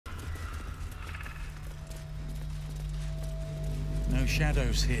no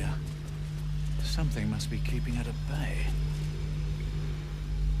shadows here. Something must be keeping it at bay.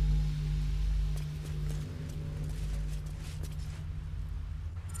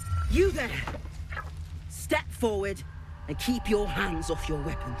 You there! Step forward and keep your hands off your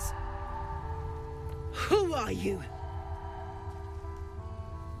weapons. Who are you?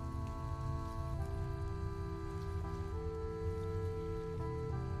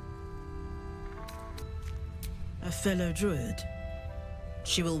 A fellow druid.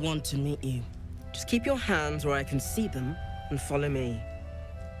 She will want to meet you. Just keep your hands where I can see them and follow me.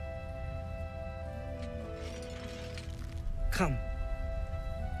 Come.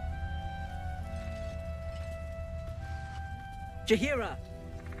 Jahira!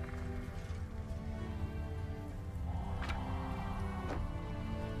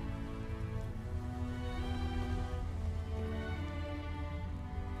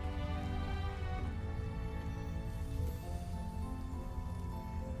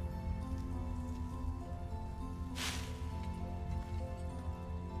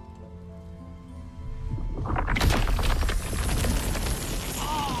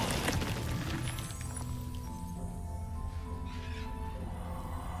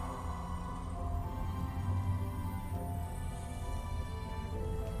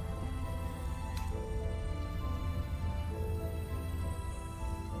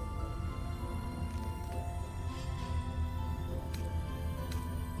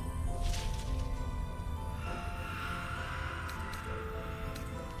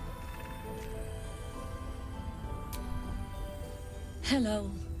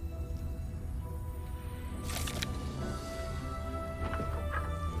 Hello.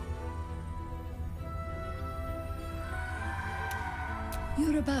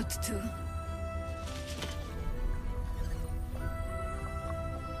 You're about to.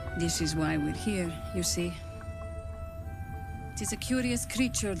 This is why we're here, you see. It is a curious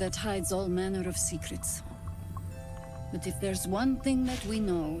creature that hides all manner of secrets. But if there's one thing that we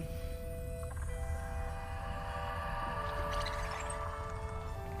know,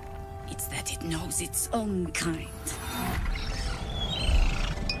 it's that it knows its own kind.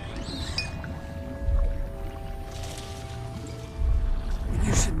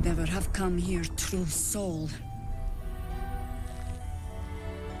 You should never have come here, true soul.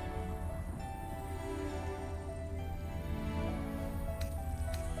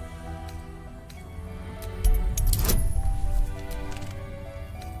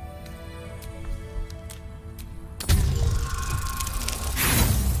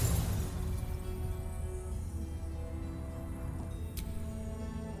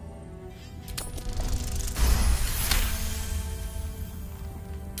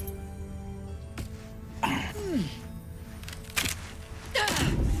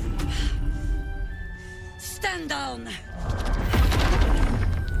 Stand down!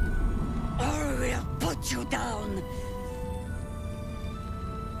 Or we'll put you down!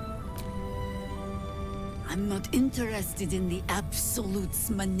 I'm not interested in the Absolute's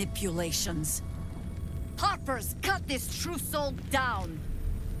manipulations. Harpers, cut this true soul down!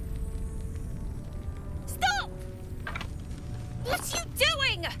 Stop! What are you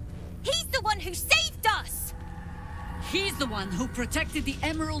doing? He's the one who saved us! He's the one who protected the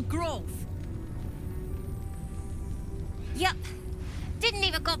Emerald Grove. Yup. Didn't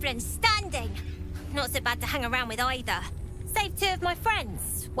leave a goblin standing. Not so bad to hang around with either. Saved two of my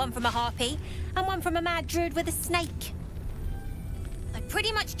friends. One from a harpy, and one from a mad druid with a snake. I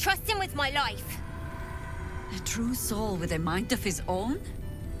pretty much trust him with my life. A true soul with a mind of his own?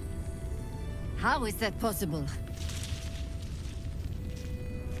 How is that possible?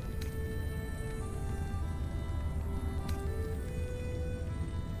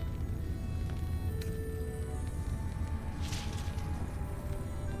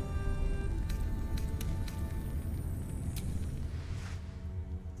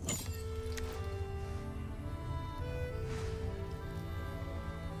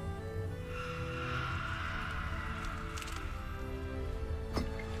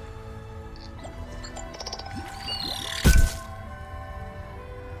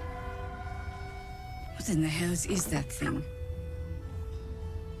 What in the hell is that thing?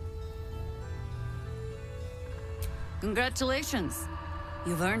 Congratulations!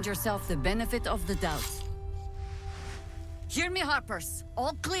 You've earned yourself the benefit of the doubt. Hear me, Harpers.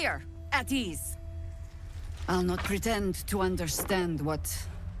 All clear. At ease. I'll not pretend to understand what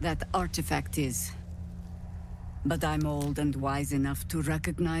that artifact is. But I'm old and wise enough to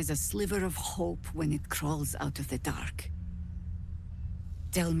recognize a sliver of hope when it crawls out of the dark.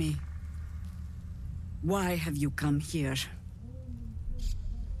 Tell me, why have you come here?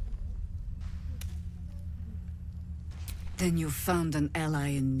 Then you found an ally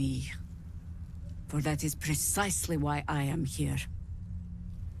in me. For that is precisely why I am here.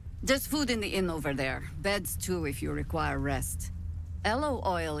 There's food in the inn over there. Beds too if you require rest. Aloe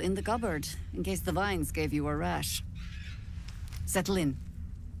oil in the cupboard, in case the vines gave you a rash. Settle in.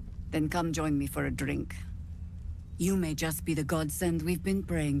 Then come join me for a drink. You may just be the godsend we've been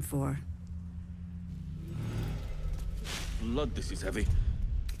praying for. Blood, this is heavy.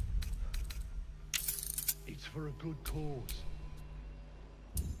 It's for a good cause.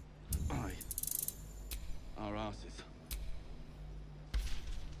 Aye. Our asses.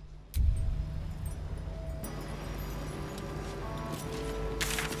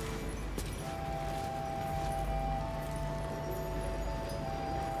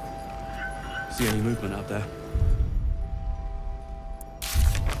 See any movement out there?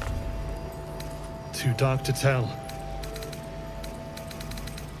 Too dark to tell.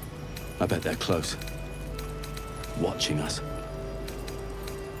 I bet they're close. Watching us.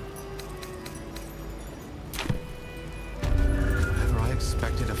 Whatever I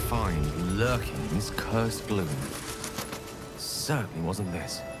expected to find lurking in this cursed gloom. Certainly wasn't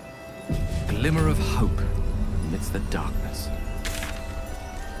this. Glimmer of hope amidst the darkness.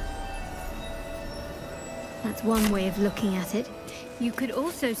 That's one way of looking at it. You could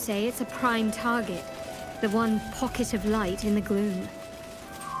also say it's a prime target. The one pocket of light in the gloom.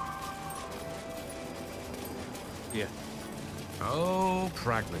 Yeah. Oh,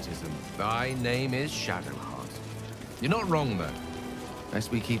 pragmatism. Thy name is Shadowheart. You're not wrong, though.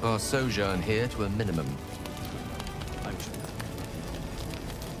 Lest we keep our sojourn here to a minimum. I'm sure.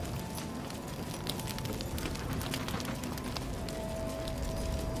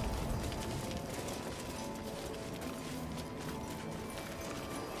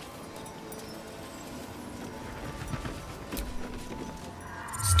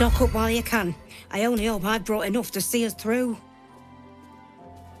 Stock up while you can. I only hope I've brought enough to see us through.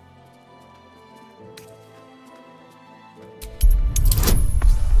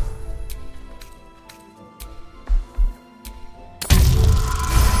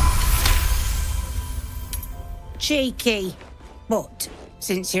 Cheeky. But,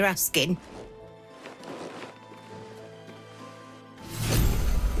 since you're asking.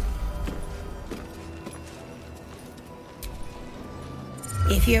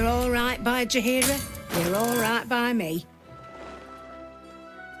 If you're all right by Jaheira, you're all right by me.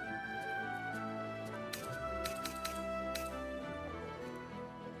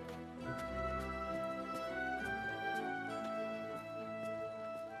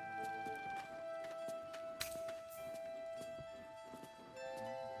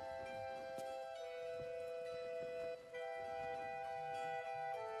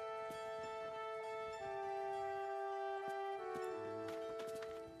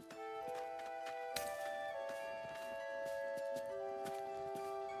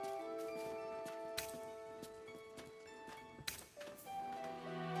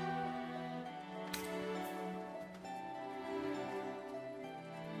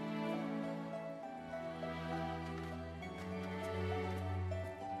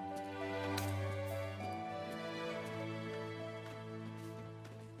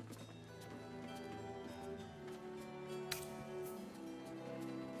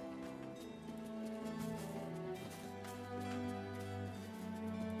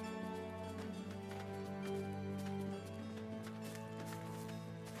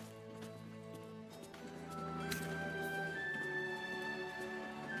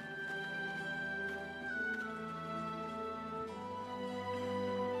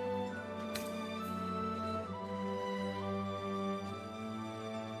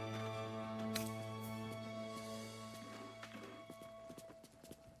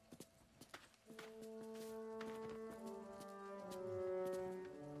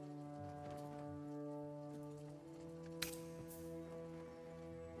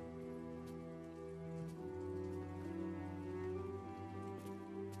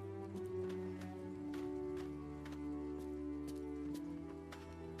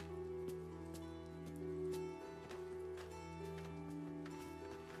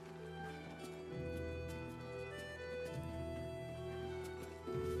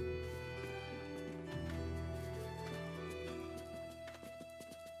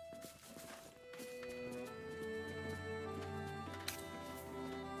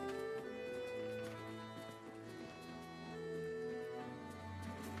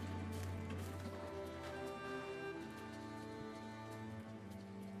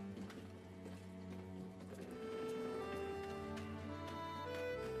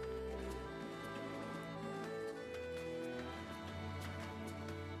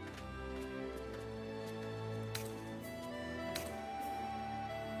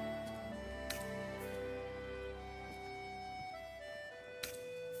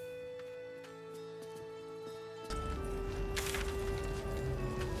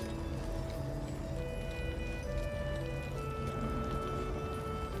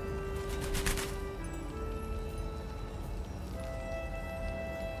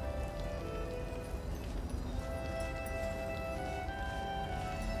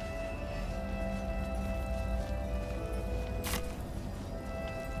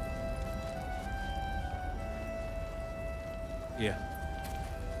 Here.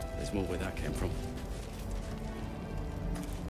 There's more where that came from.